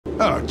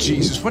Oh,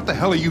 Jesus, what the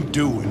hell are you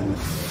doing?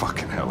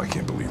 Fucking hell, I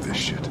can't believe this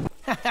shit.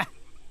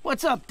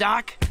 What's up,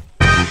 Doc?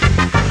 Coming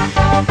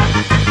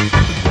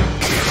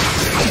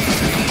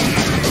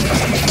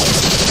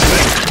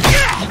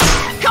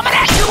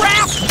at you,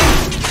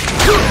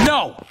 Raph!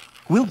 No!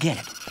 We'll get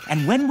it.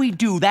 And when we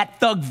do,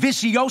 that thug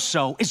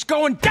Vicioso is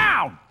going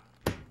down!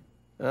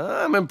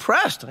 I'm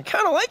impressed. I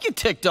kind of like you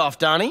ticked off,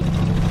 Donnie.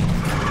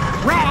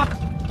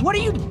 Raph, what are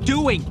you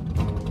doing?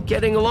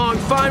 Getting along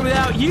fine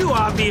without you,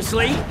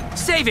 obviously.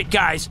 Save it,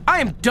 guys.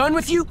 I am done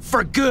with you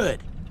for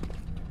good.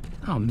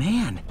 Oh,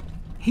 man.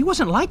 He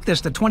wasn't like this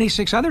the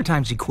 26 other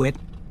times he quit.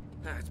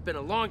 It's been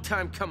a long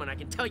time coming, I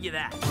can tell you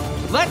that.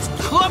 Let's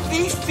club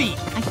these feet.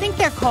 I think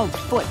they're called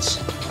foots.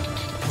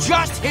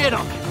 Just hit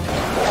them.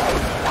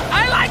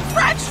 I like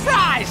French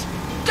fries!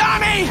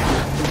 Donnie!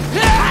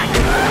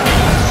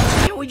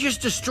 Can't we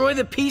just destroy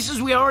the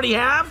pieces we already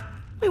have?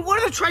 I mean,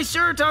 what are the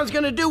Triceratons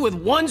gonna do with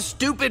one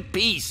stupid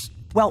piece?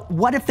 Well,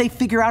 what if they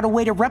figure out a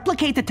way to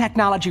replicate the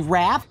technology,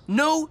 Raph?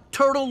 No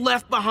turtle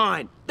left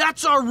behind.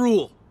 That's our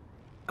rule.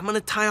 I'm gonna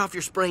tie off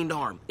your sprained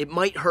arm. It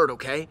might hurt,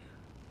 okay?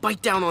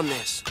 Bite down on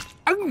this.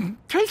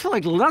 Tastes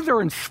like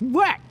leather and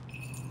sweat.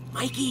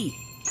 Mikey,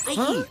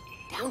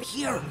 down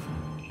here.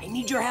 I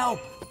need your help.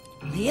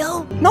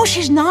 Leo? No,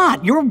 she's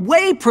not. You're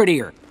way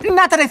prettier.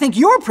 Not that I think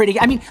you're pretty.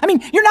 I mean,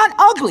 you're not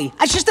ugly.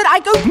 It's just that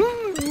I go...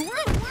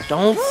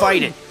 Don't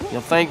fight it.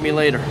 You'll thank me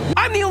later.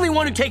 I'm the only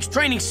one who takes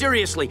training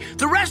seriously.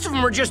 The rest of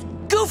them are just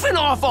goofing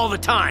off all the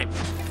time.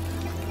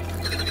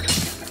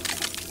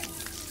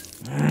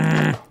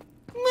 No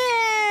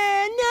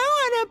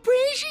one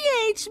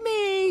appreciates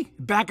me.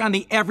 Back on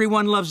the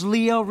everyone loves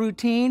Leo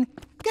routine?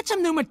 Get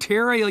some new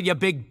material, you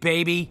big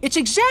baby. It's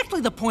exactly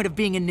the point of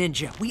being a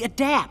ninja. We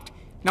adapt.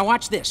 Now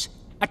watch this.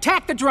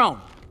 Attack the drone.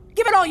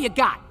 Give it all you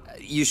got.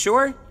 You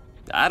sure?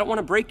 I don't want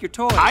to break your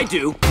toy. I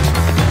do.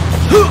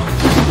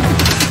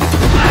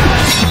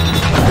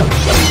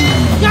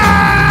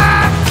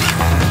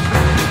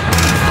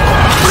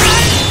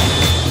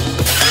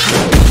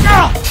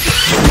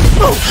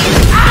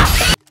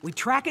 We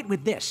track it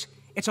with this.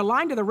 It's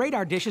aligned to the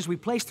radar dishes we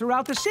place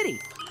throughout the city.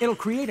 It'll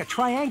create a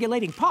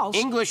triangulating pulse.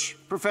 English,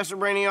 Professor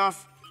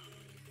Brainioff.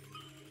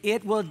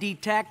 It will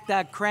detect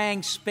the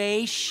Krang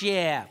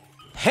spaceship.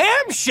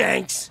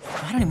 Hamshanks?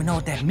 I don't even know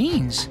what that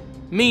means.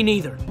 Me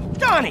neither.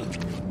 Donnie,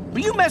 are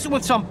you messing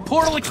with some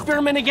portal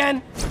experiment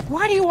again?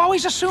 Why do you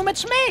always assume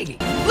it's me?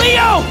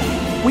 Leo!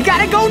 We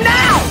gotta go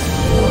now!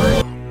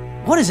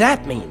 What does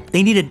that mean?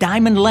 They need a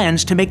diamond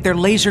lens to make their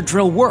laser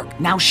drill work.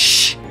 Now,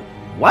 shh!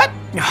 What?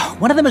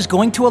 One of them is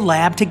going to a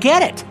lab to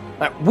get it.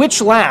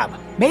 Which lab?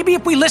 Maybe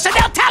if we listen,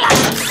 they'll tell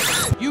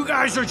us! You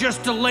guys are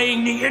just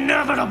delaying the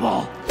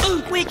inevitable.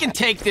 We can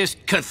take this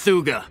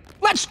Cthulhu.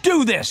 Let's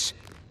do this!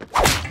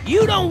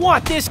 You don't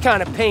want this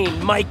kind of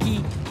pain,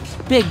 Mikey.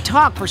 Big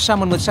talk for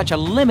someone with such a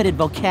limited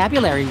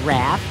vocabulary,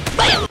 Raph.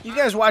 You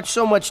guys watch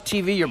so much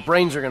TV, your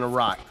brains are gonna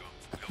rot.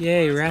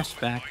 Yay, Raph's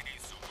back.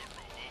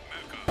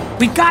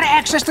 We've got to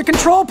access the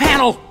control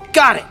panel!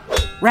 Got it!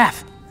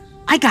 Raph,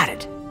 I got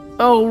it.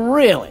 Oh,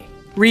 really?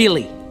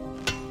 Really.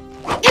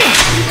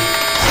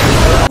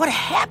 What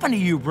happened to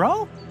you,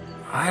 bro?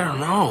 I don't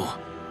know.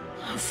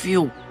 I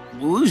feel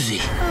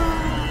woozy.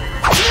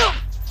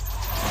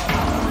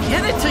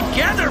 Get it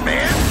together,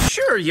 man!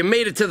 Sure, you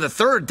made it to the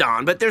third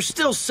dawn, but there's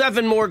still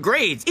 7 more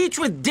grades, each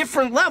with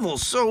different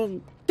levels, so...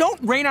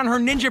 Don't rain on her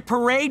ninja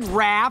parade,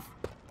 Raph!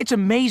 It's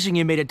amazing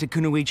you made it to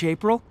Kunoichi,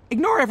 April.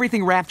 Ignore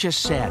everything Raph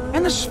just said.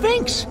 And the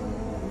Sphinx!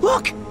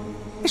 Look!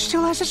 It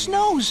still has its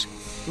nose.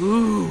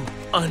 Ooh,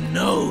 a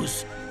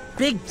nose.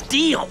 Big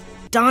deal.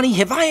 Donnie,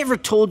 have I ever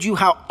told you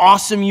how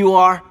awesome you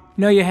are?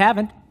 No, you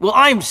haven't. Well,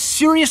 I'm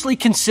seriously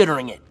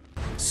considering it.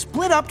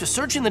 Split up to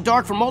search in the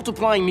dark for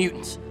multiplying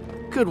mutants.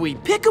 Could we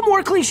pick a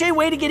more cliche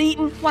way to get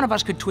eaten? One of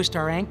us could twist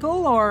our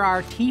ankle, or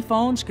our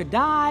T-phones could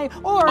die,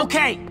 or...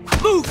 Okay,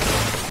 move!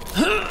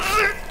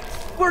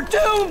 We're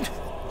doomed!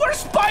 We're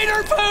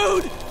spider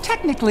food!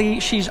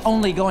 Technically, she's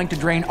only going to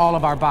drain all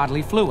of our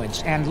bodily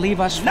fluids and leave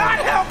us... Not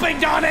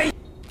helping, Donnie!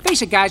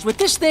 Face it, guys, with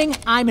this thing,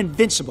 I'm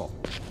invincible.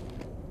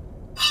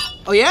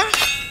 Oh, yeah?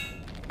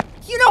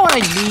 You know what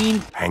I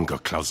mean? Anger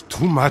clouds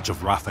too much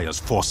of Raphael's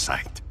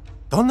foresight.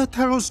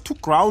 Donatello's too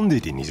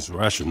grounded in his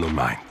rational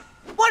mind.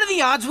 What are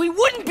the odds we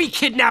wouldn't be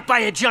kidnapped by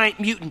a giant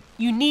mutant?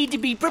 You need to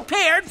be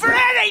prepared for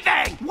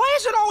anything! Why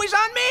is it always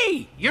on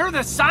me? You're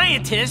the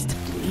scientist.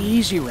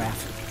 Easy,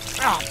 Raph.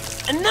 Oh,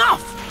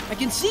 enough! I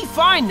can see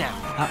fine now.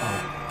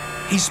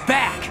 Uh-oh. He's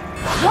back.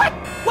 What?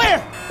 Where?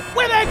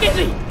 Where the heck is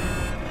he?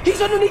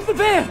 He's underneath the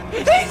van!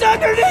 He's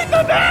underneath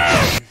the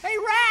van! Hey,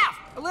 Raph!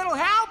 A little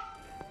help?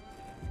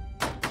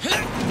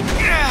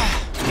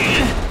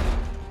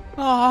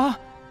 Aw.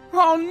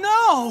 Oh,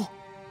 no!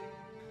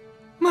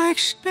 My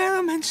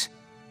experiments.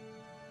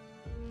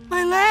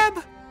 My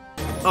lab.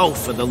 Oh,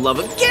 for the love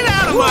of... Get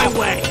out of my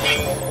way!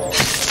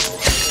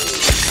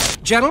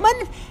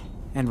 Gentlemen,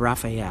 and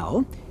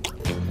Raphael.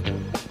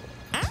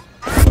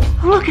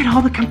 Look at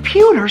all the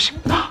computers.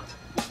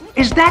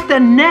 Is that the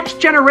next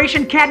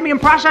generation cadmium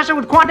processor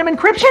with quantum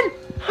encryption?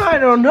 I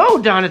don't know,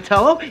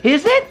 Donatello.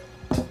 Is it?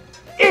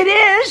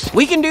 this?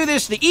 We can do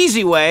this the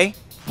easy way,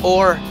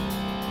 or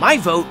my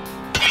vote,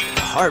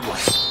 the hard way.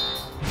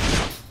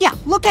 Yeah,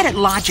 look at it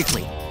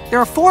logically. There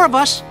are 4 of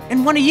us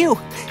and 1 of you.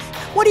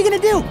 What are you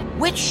gonna do?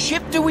 Which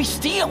ship do we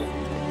steal?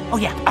 Oh,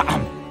 yeah.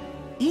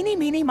 Eeny,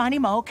 meeny, miny,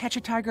 mo, catch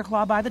a tiger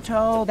claw by the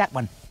toe. That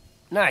one.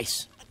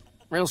 Nice.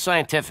 Real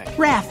scientific.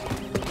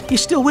 Raph, you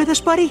still with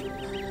us, buddy?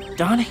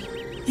 Donnie,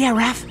 Yeah,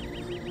 Raph.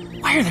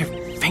 why are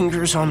there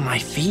fingers on my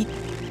feet?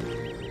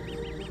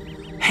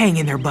 Hang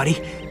in there,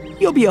 buddy.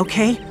 You'll be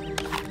okay.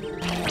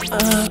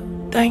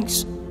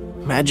 Thanks,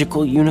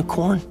 magical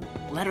unicorn.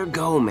 Let her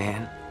go,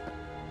 man.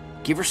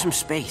 Give her some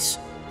space.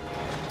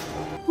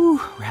 Whew,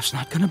 Raph's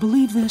not gonna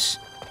believe this.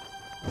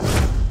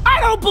 I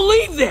don't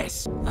believe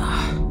this!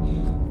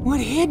 What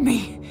hit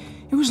me?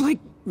 It was like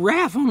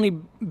Raph, only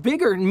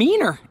bigger and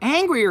meaner,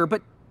 angrier,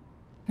 but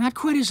not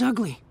quite as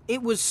ugly.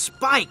 It was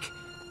Spike.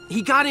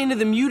 He got into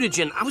the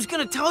mutagen. I was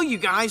gonna tell you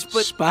guys,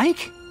 but...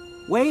 Spike?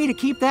 Way to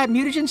keep that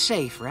mutagen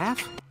safe,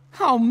 Raph.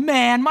 Oh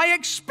man, my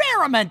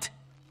experiment!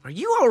 Are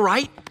you all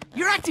right?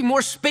 You're acting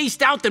more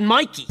spaced out than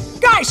Mikey.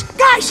 Guys!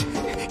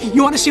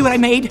 You wanna see what I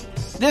made?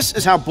 This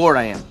is how bored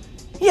I am.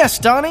 Yes,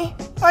 Donnie,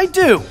 I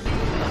do.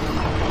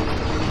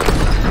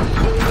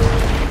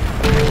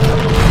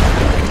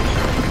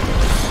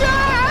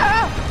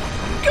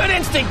 Good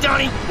instinct,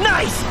 Donnie.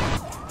 Nice.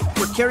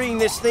 We're carrying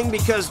this thing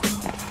because...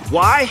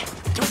 Why?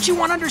 Don't you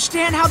want to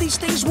understand how these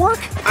things work?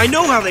 I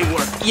know how they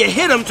work. You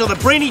hit them till the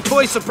brainy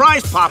toy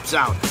surprise pops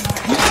out.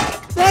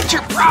 That's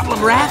your problem,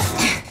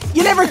 Raph.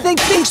 You never think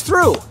things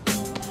through.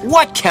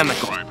 What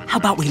chemical? How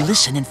about we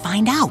listen and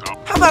find out?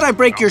 How about I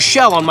break your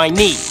shell on my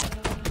knee?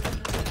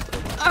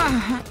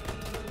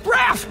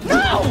 Raph,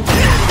 no!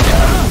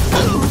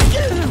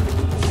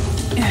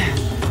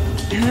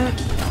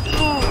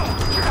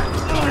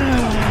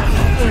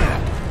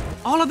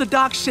 All of the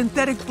doc's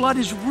synthetic blood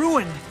is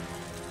ruined.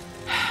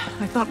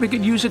 I thought we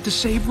could use it to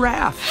save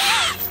Raph.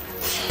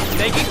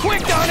 Make it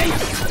quick, Donnie!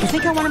 You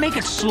think I want to make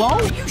it slow?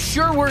 You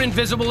sure we're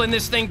invisible in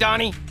this thing,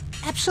 Donnie?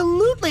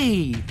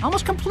 Absolutely.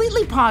 Almost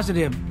completely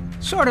positive.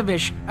 Sort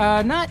of-ish.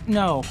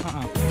 No.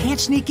 Can't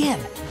sneak in.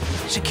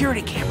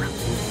 Security camera.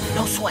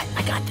 No sweat,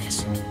 I got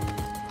this.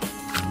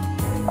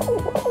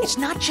 It's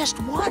not just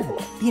one.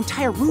 The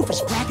entire roof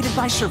is bracketed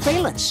by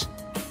surveillance.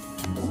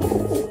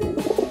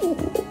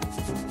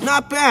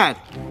 Not bad.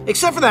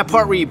 Except for that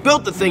part where you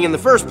built the thing in the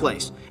first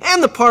place.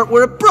 And the part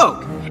where it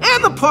broke.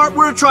 And the part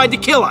where it tried to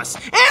kill us.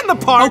 And the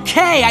part...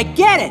 Okay, I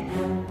get it.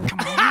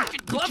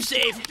 Glove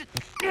save.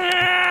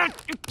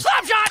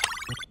 Slap shot!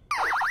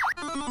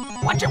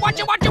 Watch it.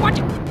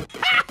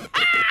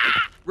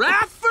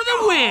 Raph for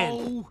the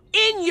win!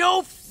 In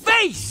your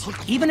face!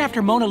 Even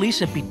after Mona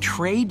Lisa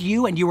betrayed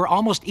you and you were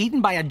almost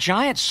eaten by a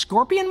giant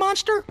scorpion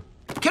monster?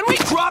 Can we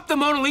drop the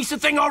Mona Lisa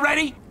thing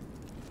already?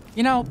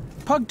 You know,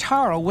 Pug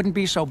Taro wouldn't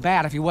be so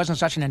bad if he wasn't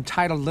such an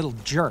entitled little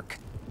jerk.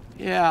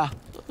 Yeah.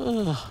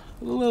 The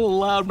little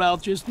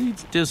loudmouth just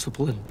needs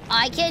discipline.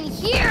 I can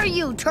hear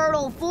you,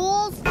 turtle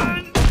fools!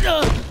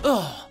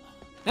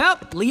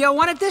 Yep, Leo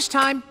won it this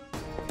time.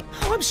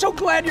 Oh, I'm so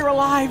glad you're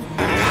alive.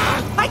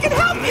 I can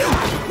help you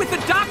with the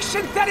doc's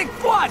synthetic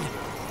blood.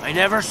 I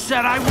never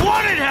said I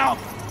wanted help!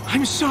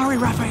 I'm sorry,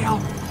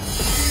 Raphael.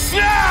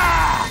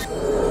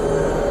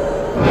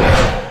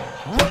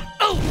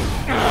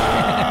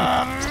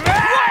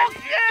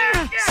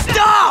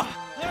 Stop!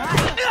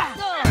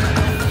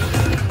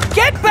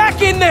 Get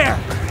back in there!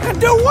 And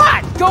do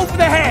what? Go for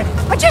the head.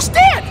 I just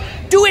did.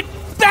 Do it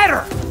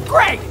better!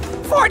 Great.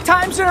 4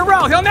 times in a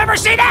row. He'll never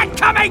see that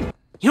coming.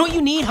 You know what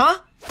you need, huh?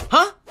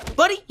 Huh?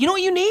 Buddy, you know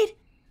what you need?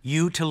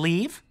 You to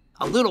leave?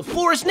 A little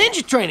forest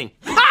ninja training.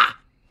 Ha!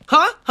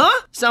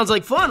 Huh? Sounds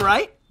like fun,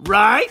 right?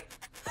 Right?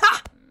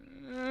 Ha!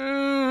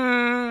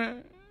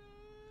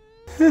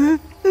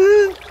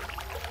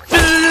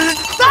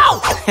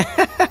 No!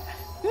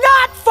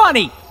 Not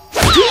funny.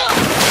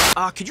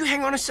 Could you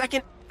hang on a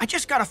second? I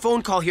just got a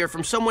phone call here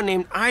from someone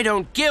named I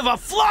Don't Give a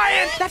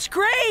Flying! That's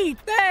great.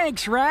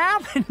 Thanks,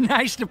 Raph.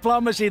 Nice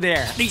diplomacy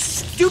there. These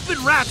stupid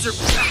rats are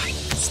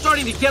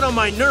starting to get on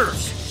my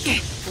nerves.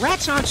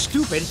 Rats aren't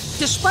stupid.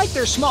 Despite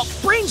their small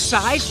brain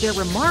size, they're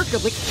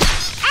remarkably...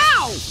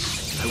 Ow!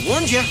 I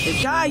warned you.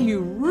 The guy you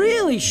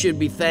really should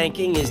be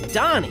thanking is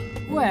Donnie.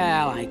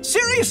 Well,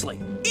 Seriously,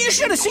 you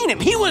should have seen him.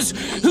 He was...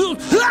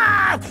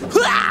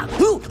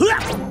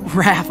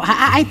 Raph,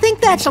 I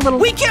think that's a little...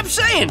 We kept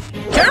saying,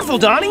 careful,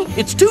 Donnie,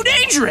 it's too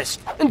dangerous.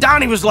 And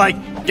Donnie was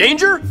like,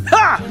 danger?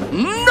 Ha!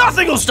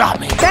 Nothing will stop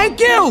me. Thank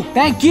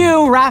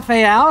you,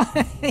 Raphael.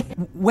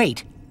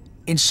 Wait,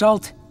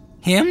 insult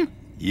him?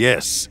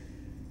 Yes.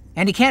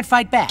 And he can't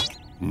fight back?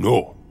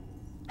 No.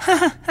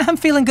 I'm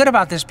feeling good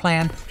about this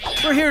plan.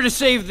 We're here to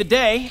save the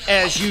day,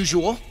 as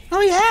usual.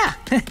 Oh, yeah.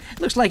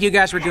 Looks like you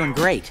guys were doing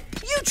great.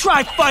 You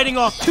try fighting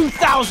off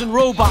 2,000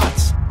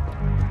 robots.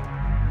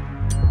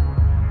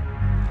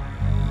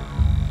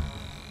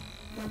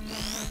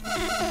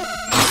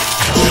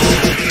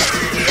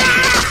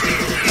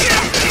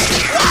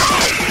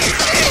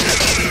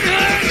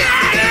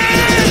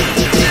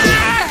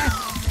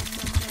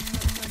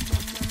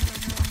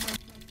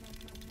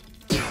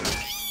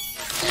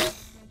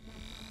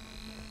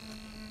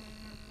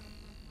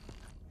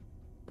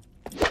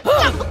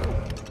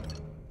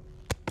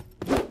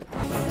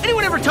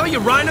 tell you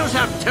rhinos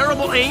have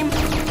terrible aim?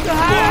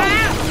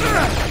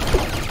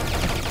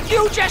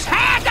 You just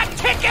had to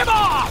tick him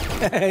off!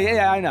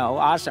 Yeah, I know.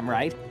 Awesome,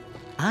 right?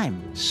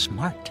 I'm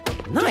smart.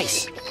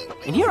 Nice.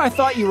 And here I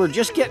thought you were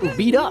just getting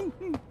beat up.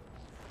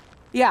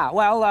 Yeah,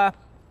 well,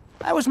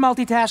 I was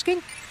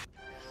multitasking.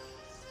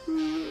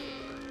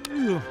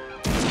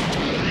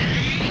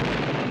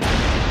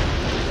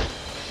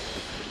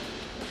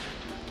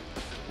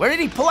 Where did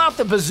he pull out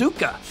the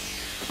bazooka?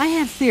 I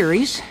have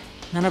theories,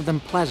 none of them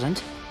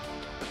pleasant.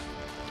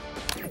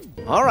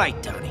 All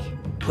right, Donnie.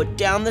 Put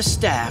down the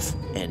staff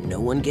and no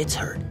one gets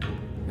hurt.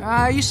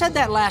 You said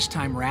that last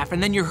time, Raph,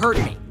 and then you hurt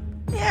me.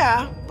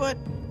 Yeah, but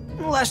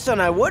less than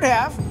I would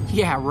have.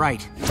 Yeah,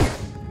 right.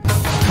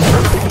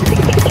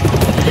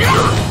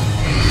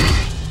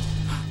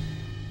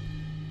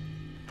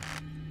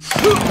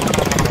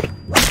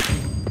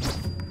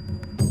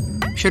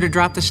 Should have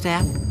dropped the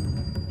staff?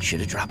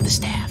 Should have dropped the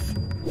staff.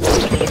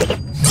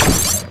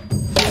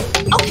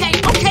 Okay,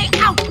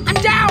 out! I'm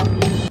down!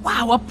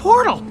 Wow, a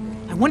portal!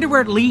 I wonder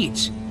where it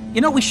leads.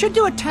 You know, we should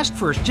do a test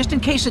first, just in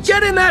case it's...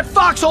 Get in that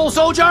foxhole,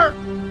 soldier!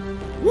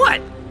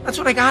 What? That's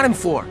what I got him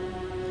for.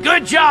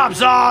 Good job,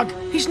 Zog!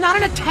 He's not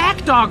an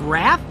attack dog,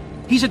 Raph.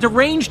 He's a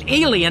deranged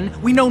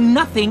alien we know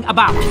nothing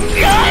about.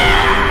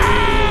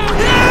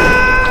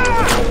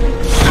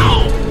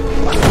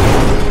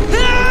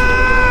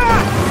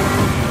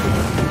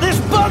 This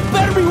bug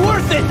better be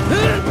worth it!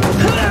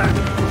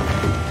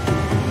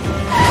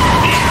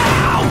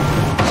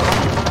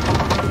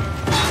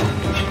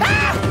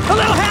 A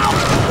little help!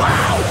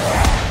 Wow!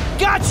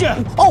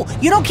 Gotcha! Oh,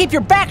 you don't keep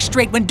your back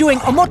straight when doing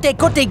omote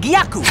kote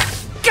gyaku.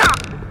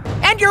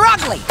 And you're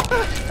ugly!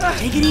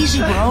 Take it easy,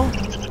 bro.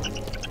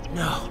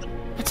 No,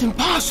 it's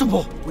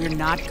impossible. We're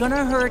not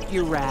gonna hurt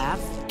you, Raph.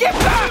 Get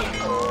back!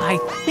 I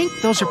think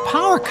those are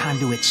power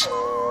conduits.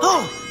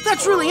 Oh,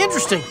 that's really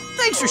interesting.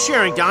 Thanks for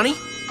sharing, Donnie.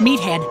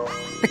 Meathead,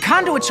 the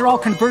conduits are all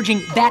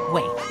converging that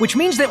way, which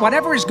means that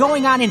whatever is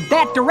going on in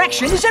that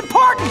direction is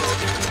important!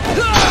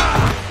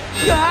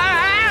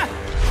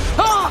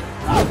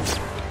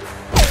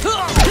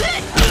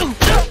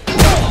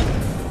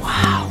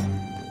 Wow.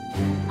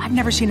 I've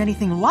never seen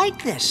anything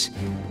like this.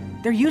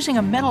 They're using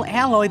a metal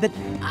alloy that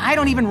I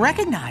don't even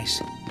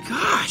recognize.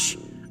 Gosh,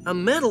 a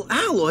metal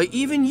alloy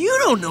even you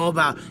don't know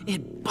about.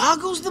 It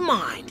boggles the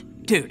mind.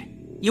 Dude,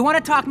 you want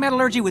to talk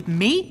metallurgy with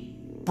me?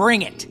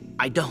 Bring it.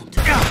 I don't.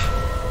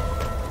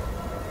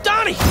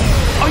 Donnie!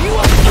 Are you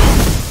up?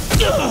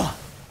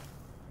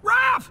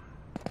 Raph!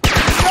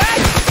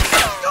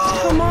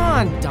 Come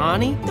on,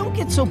 Donnie. Don't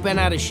get so bent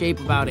out of shape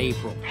about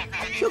April.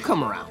 She'll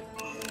come around.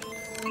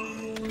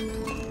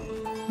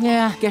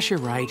 Yeah, guess you're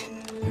right.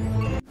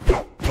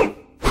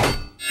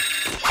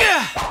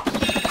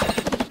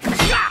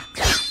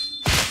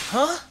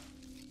 Huh?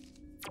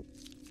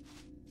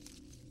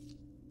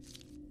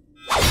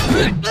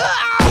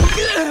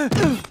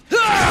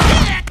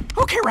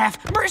 Okay, Raph,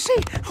 mercy!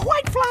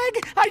 White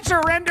flag! I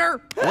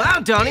surrender!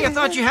 Wow, Donnie, I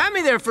thought you had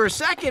me there for a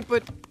second,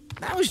 but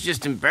that was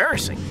just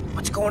embarrassing.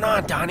 What's going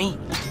on, Donnie?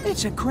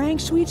 It's a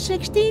Crank Sweet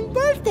 16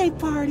 birthday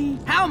party!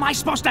 How am I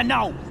supposed to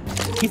know?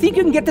 You think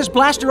you can get this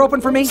blaster open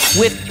for me?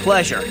 With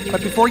pleasure.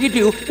 But before you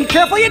do, be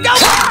careful you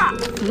don't!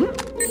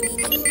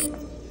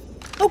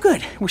 Oh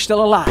good, we're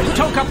still alive.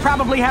 Toka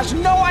probably has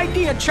no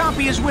idea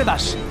Chompy is with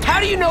us.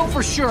 How do you know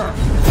for sure?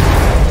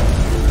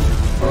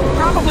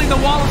 Probably the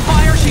wall of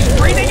fire she's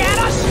breathing at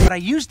us! But I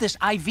used this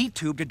IV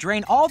tube to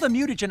drain all the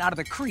mutagen out of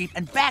the creep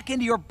and back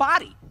into your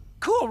body.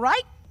 Cool,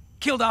 right?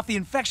 Killed off the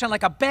infection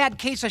like a bad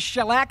case of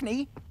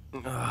shellacne.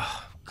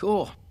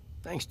 Cool.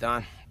 Thanks,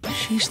 Don.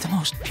 She's the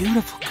most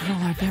beautiful girl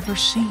I've ever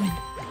seen.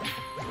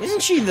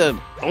 Isn't she the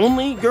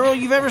only girl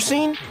you've ever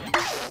seen?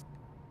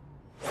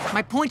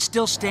 My point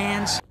still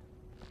stands.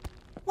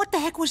 What the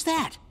heck was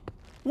that?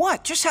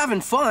 What? Just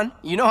having fun.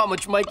 You know how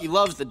much Mikey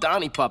loves the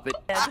Donnie puppet.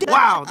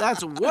 Wow,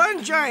 that's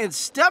one giant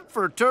step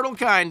for turtle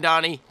kind,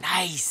 Donnie.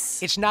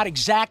 Nice. It's not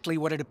exactly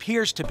what it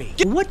appears to be.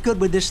 What good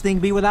would this thing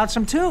be without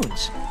some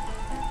tunes?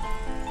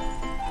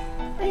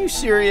 Are you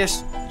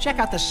serious? Check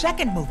out the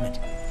second movement.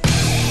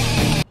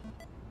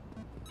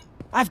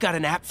 I've got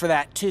an app for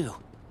that, too.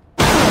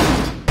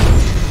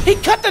 He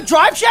cut the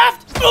drive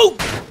shaft? Ooh!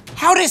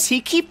 How does he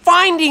keep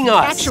finding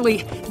us?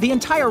 Actually, the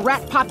entire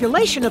rat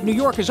population of New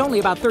York is only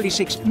about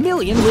 36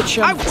 million, which,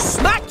 I've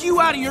smacked you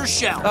out of your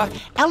shell!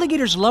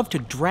 Alligators love to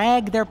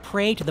drag their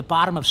prey to the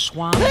bottom of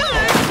swamps.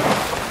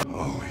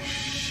 Holy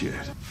shit.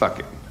 Fuck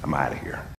it. I'm out of here.